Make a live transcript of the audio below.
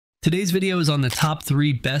Today's video is on the top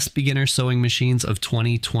 3 best beginner sewing machines of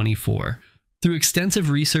 2024. Through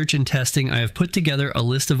extensive research and testing, I have put together a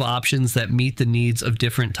list of options that meet the needs of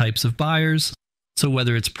different types of buyers. So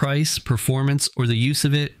whether it's price, performance, or the use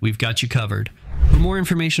of it, we've got you covered. For more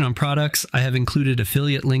information on products, I have included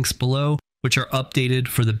affiliate links below, which are updated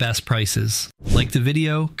for the best prices. Like the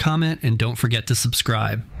video, comment, and don't forget to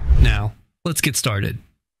subscribe. Now, let's get started.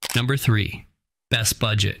 Number 3. Best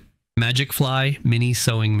budget. Magicfly Mini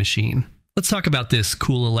Sewing Machine. Let's talk about this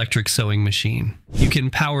cool electric sewing machine. You can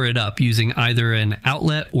power it up using either an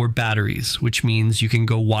outlet or batteries, which means you can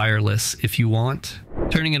go wireless if you want.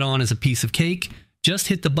 Turning it on is a piece of cake. Just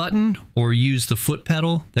hit the button or use the foot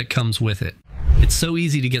pedal that comes with it. It's so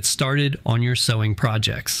easy to get started on your sewing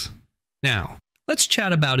projects. Now, let's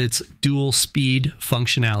chat about its dual speed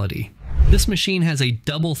functionality. This machine has a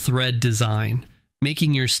double thread design,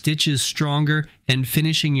 making your stitches stronger and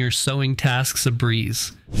finishing your sewing tasks a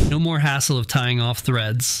breeze. No more hassle of tying off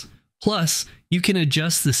threads. Plus, you can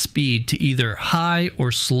adjust the speed to either high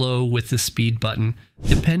or slow with the speed button,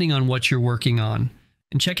 depending on what you're working on.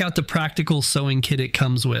 And check out the practical sewing kit it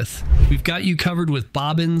comes with. We've got you covered with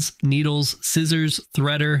bobbins, needles, scissors,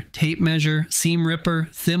 threader, tape measure, seam ripper,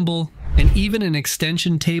 thimble, and even an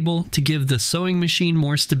extension table to give the sewing machine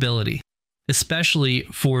more stability, especially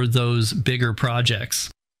for those bigger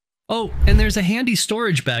projects. Oh, and there's a handy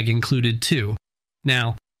storage bag included too.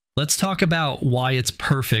 Now, let's talk about why it's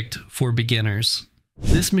perfect for beginners.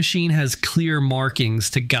 This machine has clear markings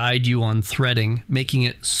to guide you on threading, making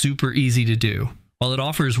it super easy to do. While it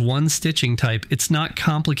offers one stitching type, it's not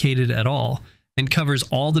complicated at all and covers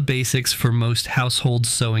all the basics for most household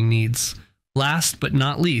sewing needs. Last but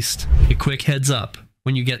not least, a quick heads up.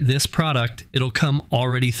 When you get this product, it'll come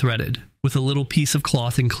already threaded, with a little piece of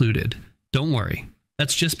cloth included. Don't worry,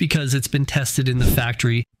 that's just because it's been tested in the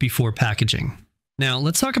factory before packaging. Now,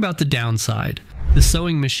 let's talk about the downside. The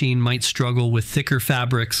sewing machine might struggle with thicker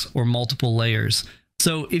fabrics or multiple layers.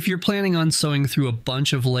 So if you're planning on sewing through a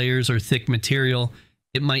bunch of layers or thick material,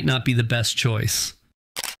 it might not be the best choice.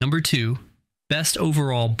 Number 2, best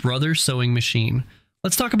overall brother sewing machine.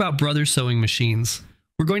 Let's talk about brother sewing machines.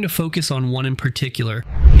 We're going to focus on one in particular,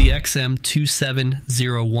 the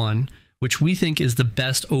XM2701, which we think is the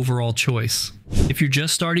best overall choice. If you're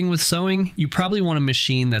just starting with sewing, you probably want a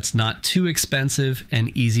machine that's not too expensive and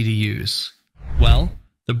easy to use. Well,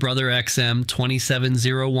 the Brother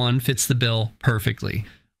XM2701 fits the bill perfectly.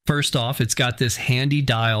 First off, it's got this handy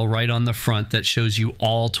dial right on the front that shows you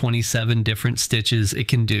all 27 different stitches it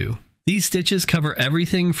can do. These stitches cover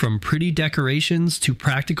everything from pretty decorations to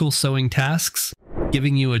practical sewing tasks,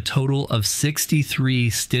 giving you a total of 63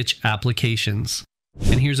 stitch applications.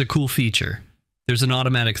 And here's a cool feature. There's an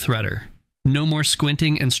automatic threader. No more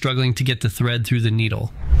squinting and struggling to get the thread through the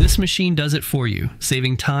needle. This machine does it for you,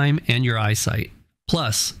 saving time and your eyesight.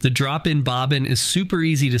 Plus, the drop-in bobbin is super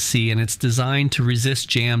easy to see and it's designed to resist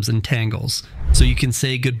jams and tangles, so you can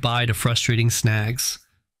say goodbye to frustrating snags.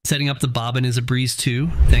 Setting up the bobbin is a breeze too,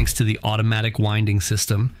 thanks to the automatic winding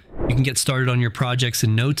system. You can get started on your projects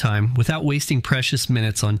in no time without wasting precious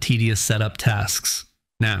minutes on tedious setup tasks.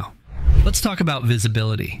 Now, let's talk about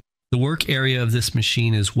visibility. The work area of this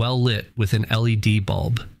machine is well lit with an LED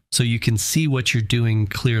bulb, so you can see what you're doing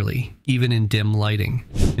clearly, even in dim lighting.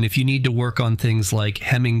 And if you need to work on things like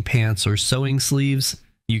hemming pants or sewing sleeves,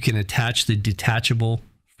 you can attach the detachable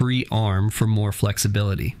free arm for more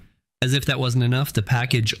flexibility. As if that wasn't enough, the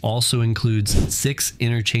package also includes 6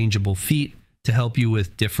 interchangeable feet to help you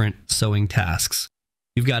with different sewing tasks.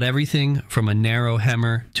 You've got everything from a narrow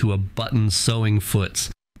hemmer to a button sewing foot,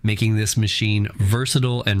 making this machine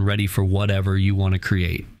versatile and ready for whatever you want to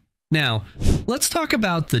create. Now, let's talk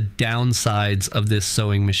about the downsides of this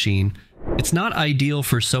sewing machine. It's not ideal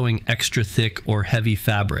for sewing extra thick or heavy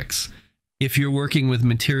fabrics. If you're working with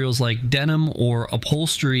materials like denim or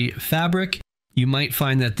upholstery fabric, you might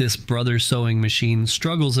find that this brother sewing machine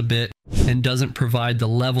struggles a bit and doesn't provide the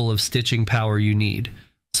level of stitching power you need.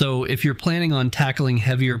 So if you're planning on tackling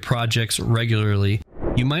heavier projects regularly,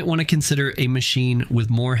 you might want to consider a machine with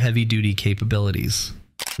more heavy-duty capabilities.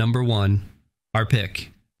 Number 1, our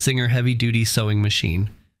pick. Singer Heavy Duty Sewing Machine.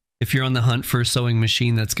 If you're on the hunt for a sewing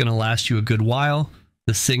machine that's going to last you a good while,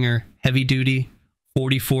 the Singer Heavy Duty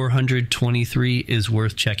 4423 is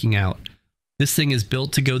worth checking out. This thing is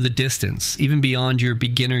built to go the distance, even beyond your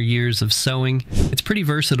beginner years of sewing. It's pretty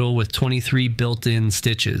versatile with 23 built-in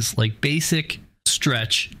stitches, like basic,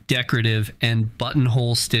 stretch, decorative, and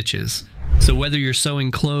buttonhole stitches. So whether you're sewing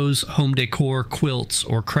clothes, home decor, quilts,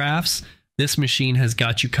 or crafts, this machine has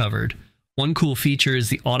got you covered. One cool feature is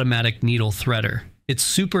the automatic needle threader. It's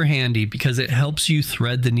super handy because it helps you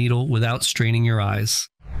thread the needle without straining your eyes.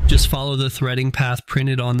 Just follow the threading path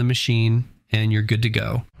printed on the machine and you're good to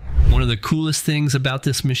go. One of the coolest things about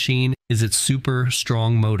this machine is its super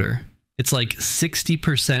strong motor. It's like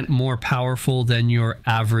 60% more powerful than your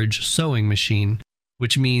average sewing machine,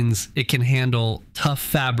 which means it can handle tough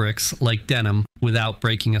fabrics like denim without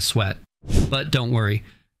breaking a sweat. But don't worry,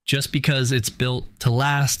 just because it's built to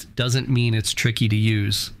last doesn't mean it's tricky to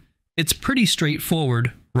use. It's pretty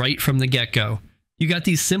straightforward right from the get-go. You got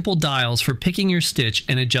these simple dials for picking your stitch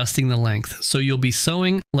and adjusting the length, so you'll be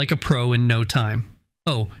sewing like a pro in no time.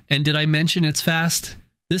 Oh, and did I mention it's fast?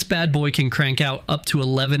 This bad boy can crank out up to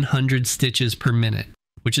 1100 stitches per minute,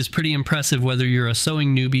 which is pretty impressive whether you're a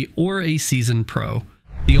sewing newbie or a seasoned pro.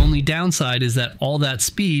 The only downside is that all that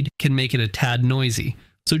speed can make it a tad noisy,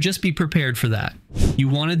 so just be prepared for that. You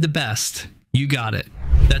wanted the best, you got it.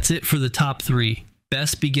 That's it for the top 3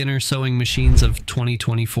 best beginner sewing machines of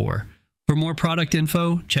 2024. For more product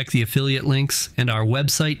info, check the affiliate links and our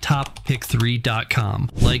website toppick3.com.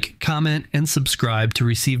 Like, comment, and subscribe to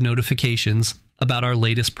receive notifications about our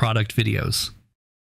latest product videos.